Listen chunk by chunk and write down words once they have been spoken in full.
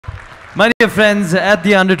My dear friends, at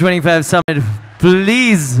the Under 25 Summit,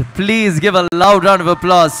 please give a loud round of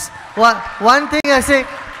applause. One thing I say,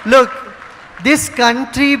 look, this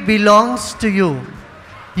country belongs to you.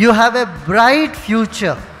 You have a bright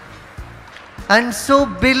future. And so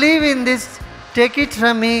believe in this, take it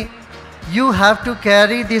from me, you have to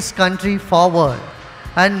carry this country forward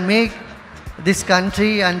and make this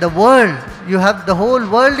country and the world, the whole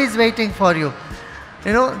world is waiting for you.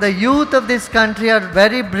 You know, the youth of this country are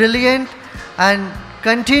very brilliant, and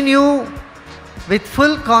continue with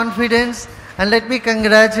full confidence, and let me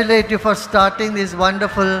congratulate you for starting this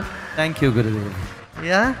wonderful. Thank you, Gurudev.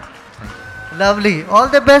 Yeah? Lovely. All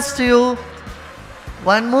the best to you.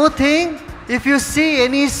 One more thing, if you see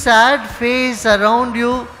any sad face around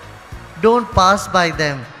you, don't pass by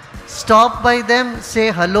them. Stop by them,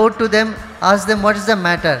 say hello to them, ask them what is the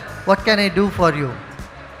matter, what can I do for you.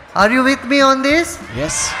 Are you with me on this?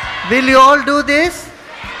 Yes. Will you all do this?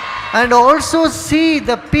 And also see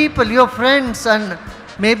the people, your friends and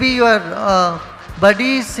maybe your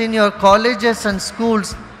buddies in your colleges and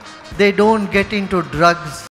schools, they don't get into drugs.